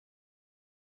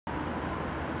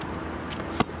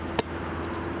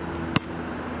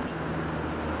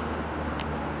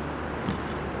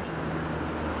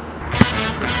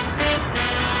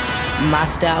My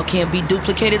style can't be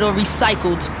duplicated or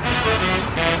recycled.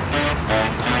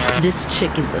 This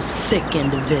chick is a sick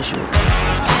individual.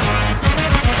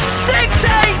 Sick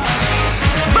tape,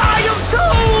 volume 2.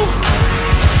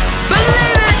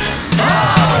 Believe it.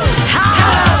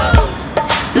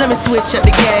 Let me switch up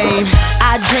the game.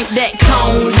 I drink that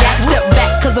cognac, step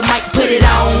back cause I might put it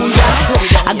on ya.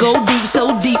 I go deep,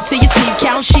 so deep till you sleep,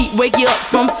 count sheep, wake you up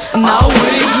from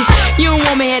nowhere. You don't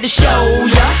want me here to show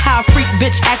ya how a freak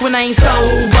bitch act when I ain't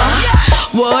sober.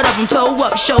 What up, I'm toe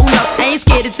up, show up, I ain't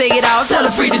scared to take it off, tell a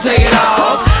freak to take it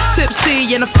off.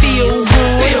 Tipsy and I feel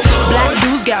good, black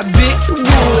dudes got big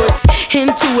woods.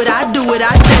 Into it, I do it,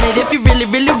 I done it. If you really,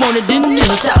 really want it, then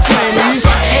never stop running.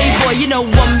 Hey boy, you know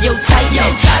I'm your type.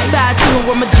 5'2" and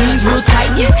wear my jeans real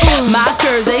tight. My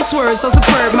curves, they swerve so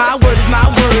superb. My word is my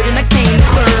word and I came to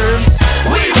serve.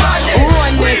 We run this,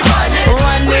 run this,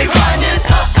 run this, run this.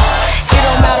 It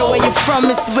don't matter where you're from,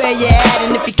 it's where you're at.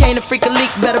 And if you can't a freak a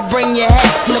leak, better bring your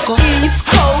hat, snooker. East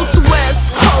Coast, West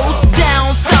Coast,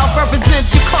 down south, represent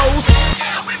your coast.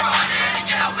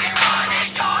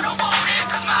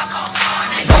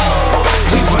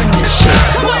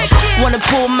 Wanna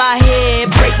pull my hair,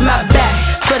 break my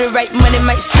back. For the right money,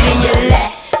 might sit in your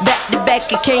lap. Back to back,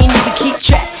 I can't even keep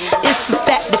track. It's a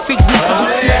fact, the freaks never get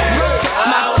slapped.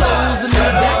 My toes in the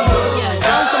back.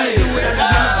 Don't come to do it, I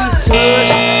just wanna be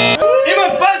touched. עם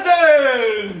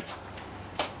הפאזל!